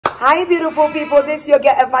Hi, beautiful people. This is your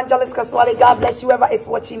girl, Evangelist Kasawale. God bless you, whoever is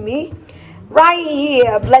watching me right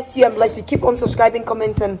here. Bless you and bless you. Keep on subscribing,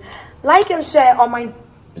 commenting, like and share on my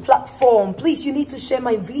platform. Please, you need to share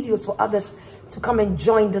my videos for others to come and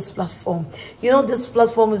join this platform. You know, this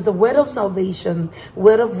platform is the word of salvation,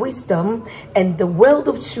 word of wisdom, and the world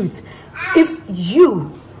of truth. If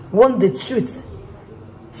you want the truth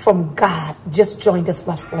from God, just join this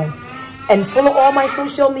platform and follow all my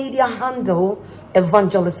social media handle,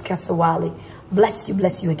 Evangelist Kasawale. Bless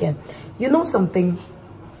you again. You know something?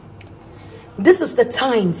 This is the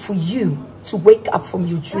time for you to wake up from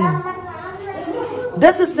your dream.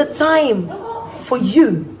 This is the time for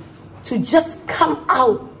you to just come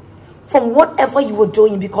out from whatever you were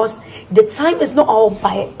doing, because the time is not all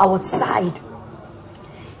by our side.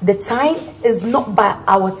 The time is not by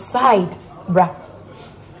our side, bruh.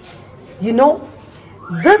 You know,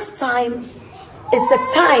 this time is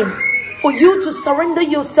a time for you to surrender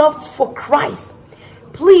yourself for Christ.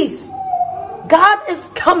 Please, God is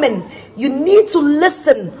coming. You need to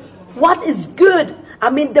listen what is good.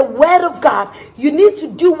 I mean, the word of God. You need to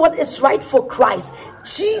do what is right for Christ.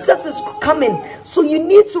 Jesus is coming, so you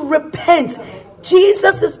need to repent.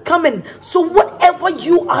 Jesus is coming, so whatever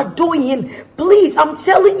you are doing, please, I'm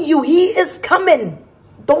telling you, he is coming.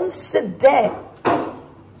 Don't sit there.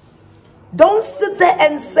 Don't sit there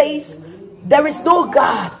and say there is no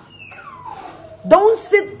God. Don't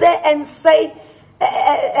sit there and say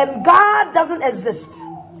and God doesn't exist.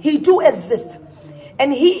 He do exist,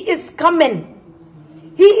 and he is coming.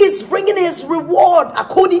 He is bringing his reward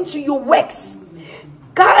according to your works.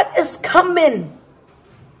 God is coming.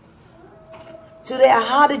 Today I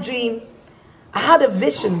had a dream. I had a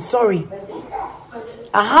vision, sorry.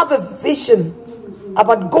 I have a vision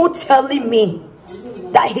about God telling me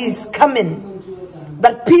that he's coming.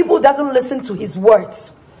 But people doesn't listen to his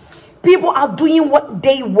words. People are doing what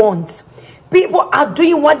they want. People are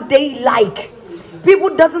doing what they like. People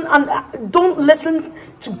don't listen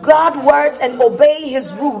to God's words and obey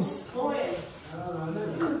his rules.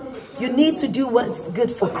 You need to do what is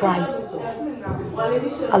good for Christ.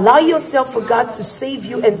 Allow yourself for God to save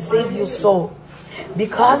you and save your soul,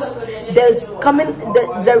 because there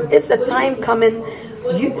is a time coming.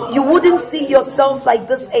 You wouldn't see yourself like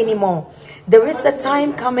this anymore. There is a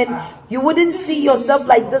time coming. You wouldn't see yourself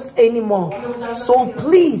like this anymore. So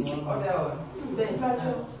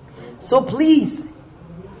please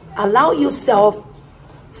allow yourself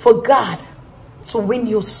for God to win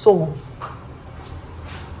your soul.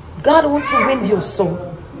 God wants to win your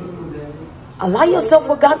soul. Allow yourself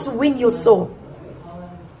for God to win your soul.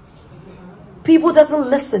 People doesn't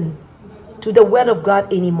listen to the word of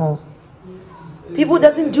God anymore. People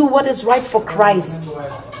doesn't do what is right for Christ.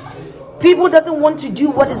 People doesn't want to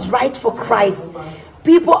do what is right for Christ.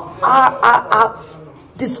 People are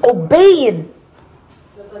disobeying.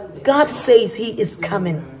 God says he is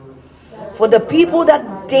coming. For the people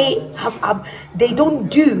that they don't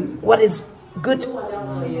do what is good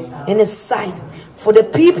in his sight. For the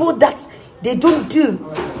people that they don't do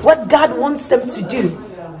what God wants them to do,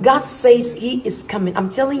 God says he is coming.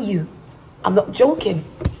 I'm telling you, I'm not joking.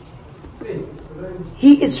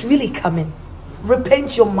 He is really coming.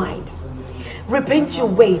 Repent your mind. Repent your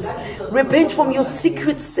ways. Repent from your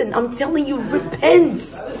secret sin. I'm telling you,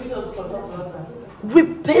 repent.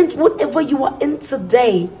 Repent whatever you are in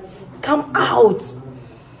today. Come out.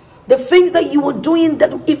 The things that you are doing,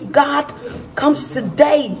 that if God comes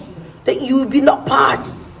today, that you will be not part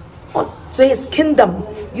to his kingdom.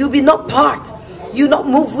 You'll be not part. You not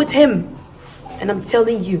move with him. And I'm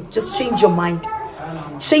telling you, just change your mind.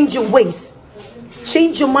 Change your ways.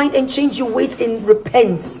 Change your mind and change your ways and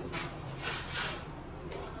repent.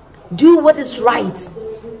 Do what is right.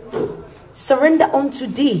 Surrender unto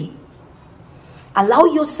thee. Allow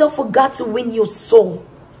yourself for God to win your soul.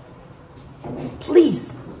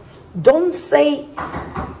 Please, don't say,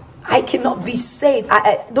 I cannot be saved.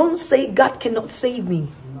 Don't say God cannot save me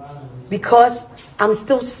because I'm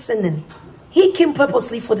still sinning. He came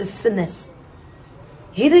purposely for the sinners.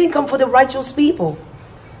 He didn't come for the righteous people,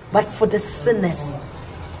 but for the sinners.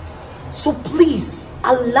 So please,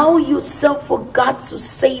 allow yourself for God to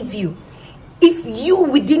save you. If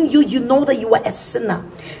within you, you know that you are a sinner.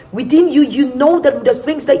 Within you, you know that the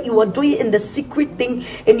things that you are doing in the secret thing,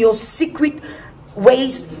 in your secret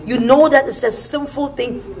ways, you know that it's a sinful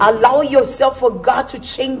thing. Allow yourself for God to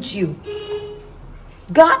change you.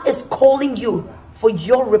 God is calling you for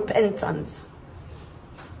your repentance.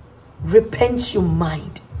 Repent your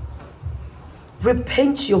mind.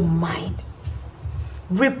 Repent your mind.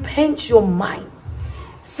 Repent your mind.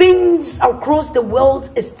 things across the world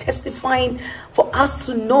is testifying for us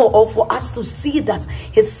to know, or for us to see, that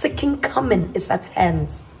his second coming is at hand.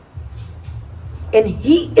 And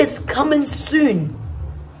he is coming soon.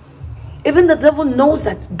 Even the devil knows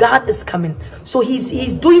that God is coming. So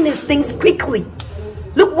he's doing his things quickly.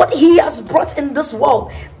 Look what he has brought in this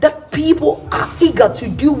world, that people are eager to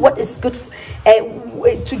do what is good,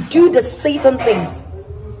 to do the Satan things.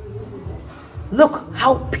 Look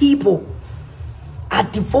how people are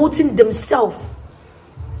devoting themselves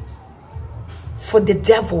for the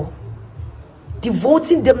devil.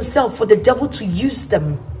 Devoting themselves for the devil to use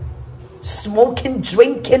them. Smoking,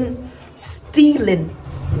 drinking, stealing,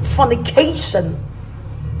 fornication.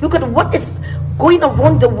 Look at what is going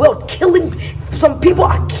around the world. Killing. Some people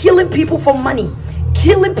are killing people for money,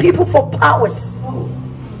 killing people for powers,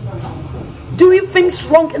 doing things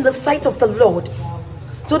wrong in the sight of the Lord.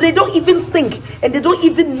 So they don't even think, and they don't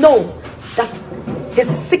even know that his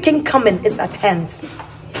second coming is at hand.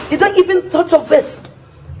 They don't even thought of it,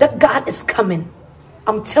 that God is coming.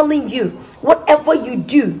 I'm telling you, whatever you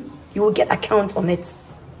do, you will get account on it.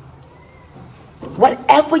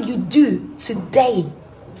 Whatever you do today,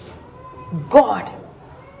 God,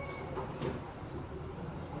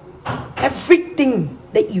 everything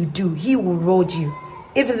that you do, he will reward you.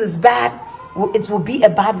 If it is bad, it will be a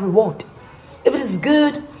bad reward. If it is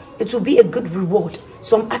good, it will be a good reward.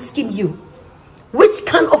 So I'm asking you, which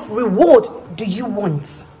kind of reward do you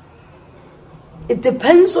want? It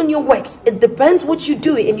depends on your works. It depends what you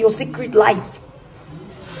do in your secret life.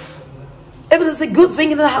 If it is a good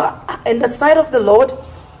thing in the sight of the Lord,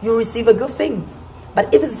 you receive a good thing.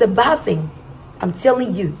 But if it's a bad thing, I'm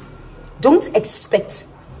telling you, don't expect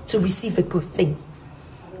to receive a good thing.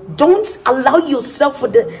 Don't allow yourself for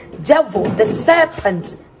the devil, the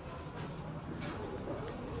serpent.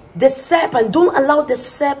 Don't allow the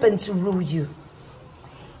serpent to rule you.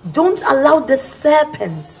 Don't allow the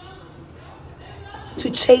serpent to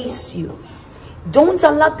chase you. Don't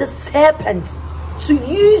allow the serpent to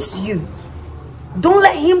use you. Don't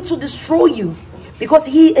let him to destroy you, because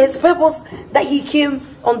his purpose that he came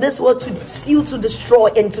on this world to steal, to destroy,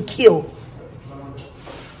 and to kill.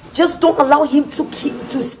 Just don't allow him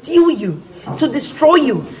to steal you, to destroy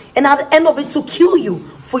you, and at the end of it to kill you,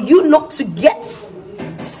 for you not to get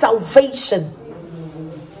salvation.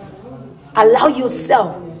 Allow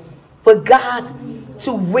yourself for God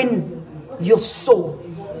to win your soul,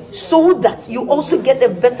 so that you also get a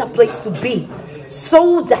better place to be,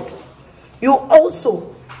 so that you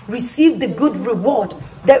also receive the good reward.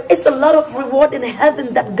 There is a lot of reward in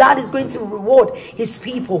heaven that God is going to reward his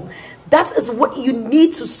people. That is what you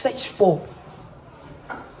need to search for.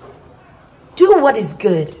 Do what is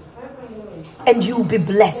good, and you'll be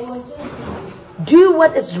blessed. Do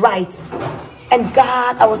what is right, and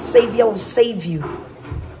God, our Savior, will save you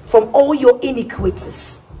from all your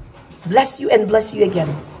iniquities. Bless you and bless you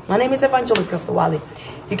again. My name is Evangelist Kasawale.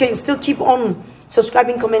 You can still keep on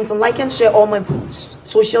subscribing, comments, and like and share all my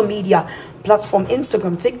social media platform,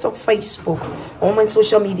 Instagram, TikTok, Facebook, all my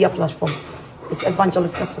social media platform. It's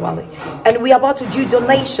Evangelist Kasawale. And we are about to do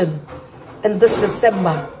donation in this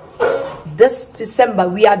December. This December,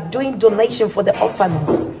 we are doing donation for the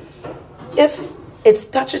orphans. If it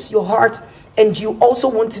touches your heart and you also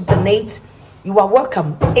want to donate, you are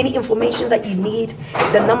welcome. Any information that you need,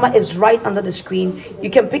 the number is right under the screen. You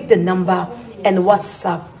can pick the number and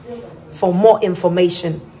WhatsApp for more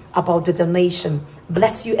information about the donation.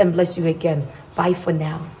 Bless you and bless you again. Bye for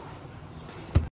now.